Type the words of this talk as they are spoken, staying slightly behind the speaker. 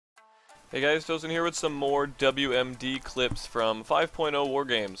Hey guys, Tosan here with some more WMD clips from 5.0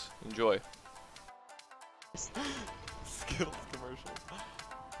 wargames. Enjoy. Skittles commercial.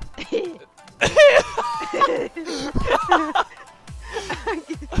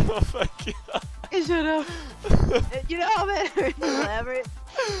 Oh my god. Shut up. You know how bad elaborate.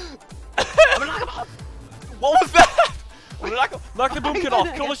 I'm gonna knock him off. What was that? I'm gonna knock the boom kid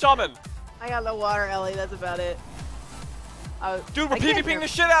off. Kill the shaman. I got the water, Ellie. That's about it. Dude, we're PvPing the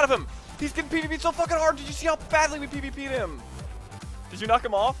shit out of him. He's getting PvP'd so fucking hard. Did you see how badly we PvP'd him? Did you knock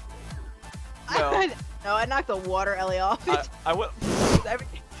him off? No. No, I knocked the water Ellie off. I went.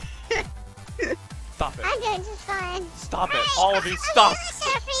 Stop it. I'm doing just fine. Stop it. All of you, stop.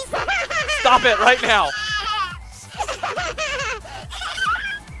 Stop it right now.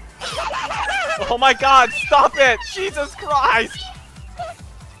 Oh my god, stop it. Jesus Christ. I'm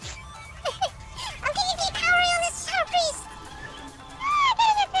gonna be powering on this surface.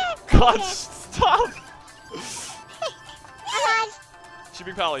 God, stop. Alive. Should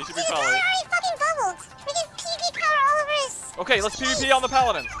be Pally, should be The Pally. power already fucking bubbled. We can PvP power all over us. Okay, let's PvP on the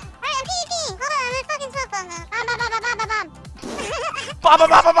Paladin. Alright, I'm PvPing. Hold on, I'm gonna fucking flip on them. Bam, bam, bam, bam, bam, bam. Bam, bam,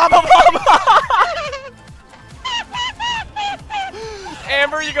 bam, bam, bam, bam.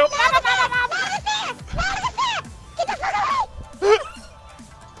 Amber, you go. Bam, bam, bam, bam, bam. Get the fuck away!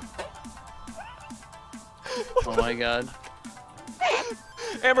 Oh my god.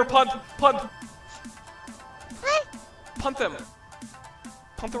 Amber, punt. What? Punt them.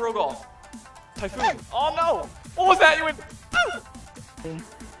 Punt the rogue off. Typhoon. Oh no. What was that? You went.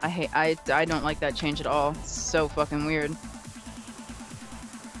 I don't like that change at all. It's so fucking weird.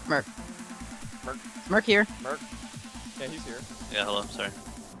 Merc. Merc. Merc here. Merc. Yeah, he's here. Yeah, hello, sorry.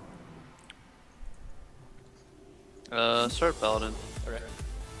 Start Paladin. Okay.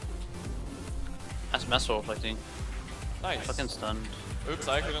 That's Master reflecting. Nice. Fucking stunned. Oops,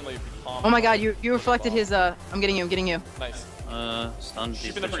 I accidentally palmed. Oh my god, you reflected his I'm getting you, I'm getting you. Nice. Stunned these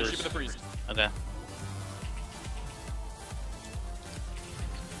Sheep in the priest, sheep in bitches. the priest. Okay.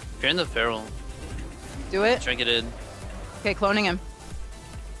 If you're in the feral, Do it. drink it in. Okay, cloning him.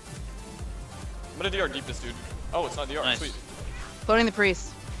 I'm gonna DR deep this dude. Oh, it's not DR. Nice. Sweet. Cloning the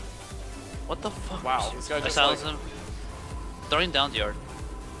priest. What the fuck? Wow, this guy I just silenced like him. Throwing down the yard.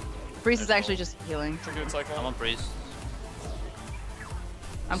 Priest is actually just healing. triggered cyclone. I'm on priest.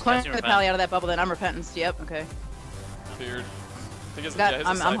 I'm This cloning guy's the repent. pally out of that bubble then. I'm repentant. Yep, okay. Feared. I think his, Got- yeah, his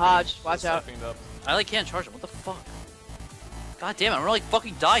I'm side Hodge, beam- watch his side out. beamed up. I like can't charge it. What the fuck? God damn it! I'm gonna like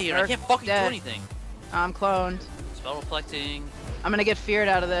fucking die here. I Merc can't fucking do dead. anything. I'm cloned. Spell reflecting. I'm gonna get feared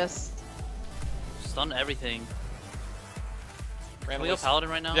out of this. Stun everything. Can we go Randallist. Paladin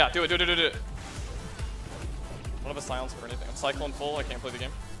right now? Yeah, do it. Don't have a silence for anything. I'm cyclone full. I can't play the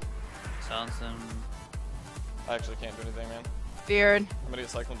game. Silence him. I actually can't do anything, man. Feared. I'm gonna get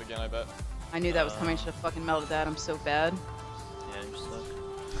cycloned again, I bet. I knew that was coming. Should have fucking melted that. I'm so bad. Yeah, you suck.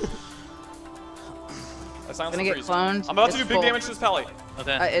 I silenced Gonna the get priest. cloned. I'm about It's to do big full. damage to this pally.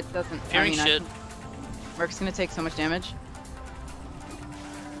 Okay. It doesn't. Fearing I shit. Merc's gonna take so much damage.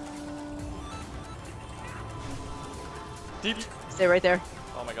 Deep. Stay right there.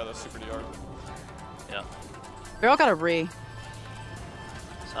 Oh my god, that's super DR. Yeah. We all got a re.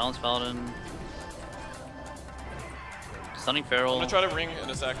 Silence Paladin. Stunning I'm Feral. gonna try to ring in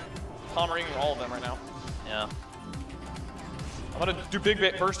a sec. Palm ringing all of them right now. Yeah. I'm gonna do big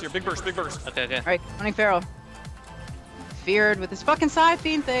burst here. Big burst. Okay, okay. Alright, cloning feral. Feared with his fucking side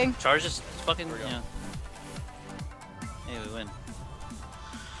fiend thing. Charge this fucking. There we go. Yeah. Hey, we win.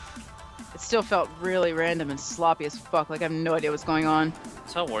 It still felt really random and sloppy as fuck. Like I have no idea what's going on.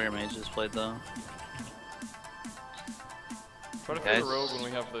 That's how Warrior Mage is played though. Try to play the Guys. rogue when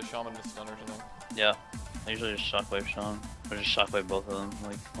we have the shaman to stun or something. Yeah. I usually just shockwave Sean. Or just shockwave both of them,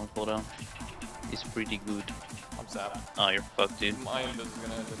 like on cooldown. He's pretty good. I'm sad. Oh, you're fucked, dude. My end is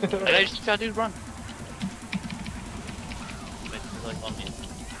gonna end it. I just got dude run. Wait, he's like on me.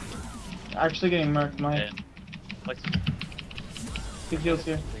 Actually getting murked, my Yeah. Like, big heals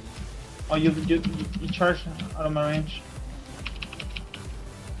here. Oh, you charged out of my range.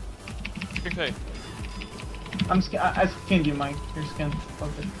 Big pay. I skinned you, Mike. You're skinned. Fuck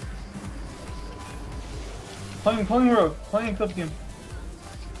it. Playing rogue. Playing clip game.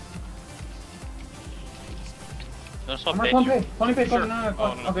 gonna swap I'm page. playing pay. Sure. No.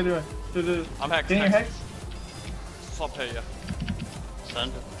 Oh, no. Okay, do it. Do I'm hexed. Getting your hex? Swap pay, yeah.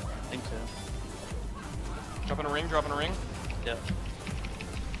 Stunned. I think so. Dropping a ring. Yeah.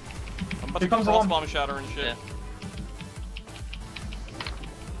 I'm about Here to comes the cross one. bomb and shatter and shit. Yeah.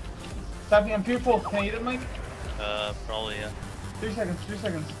 Stop, I'm fearful. Can I eat it, Mike? Probably, yeah. 3 seconds.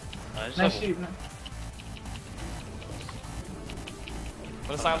 I just Nice have- sheep.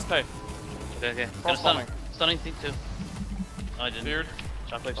 Let us silence pay. Okay. Gonna Cross stun bombing. him. Stunning thing too. Oh, I didn't. Beard.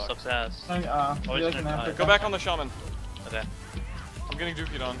 Shockwave Fuck. sucks ass. You're looking after. Go back on the shaman. Okay. I'm getting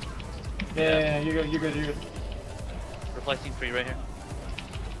dookied on. Yeah, you're good. Reflecting free right here.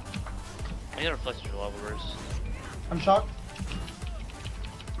 I got reflecting a lot worse. I'm shocked.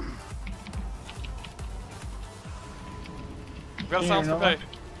 We got a Yeah, silence no for pay. one.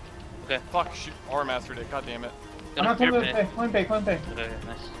 Okay. Fuck, shoot. R mastered it. God damn it. I'm not Gonna going fear to pay. Coin pay. Okay,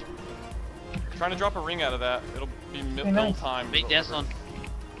 nice. Trying to drop a ring out of that. It'll be middle nice. time. Big dance on.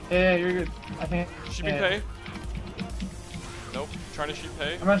 Yeah, you're good. I think. Sheeping pay. Nope. Trying to sheep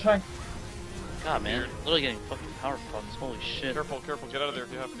pay. I'm gonna try. God, man. Literally getting fucking power problems. Holy shit. Careful. Get out of there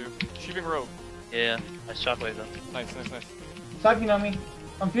if you have to. Sheeping rogue. Yeah. Nice shockwave though. Nice. Stacking on me.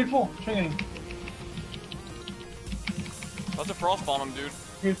 I'm beautiful. Stringing. That's a frost bomb him, dude.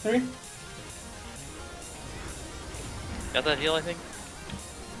 Here's 3. Got that heal, I think?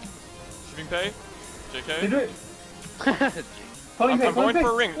 Sheeping pay. They do JK. it. Calling pay. I'm going pay. for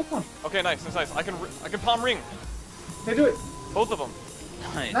a ring. This one. Okay, nice. I can palm ring. They do it. Both of them.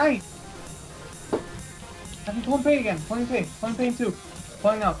 Nice. Nice. I can coin pay again. Coin pay in 2.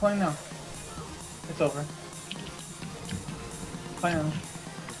 Calling now. It's over. Finally.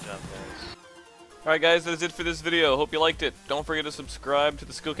 Good job, guys. Alright guys, that is it for this video. Hope you liked it. Don't forget to subscribe to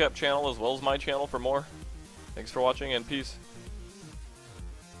the SkillCap channel as well as my channel for more. Thanks for watching and peace.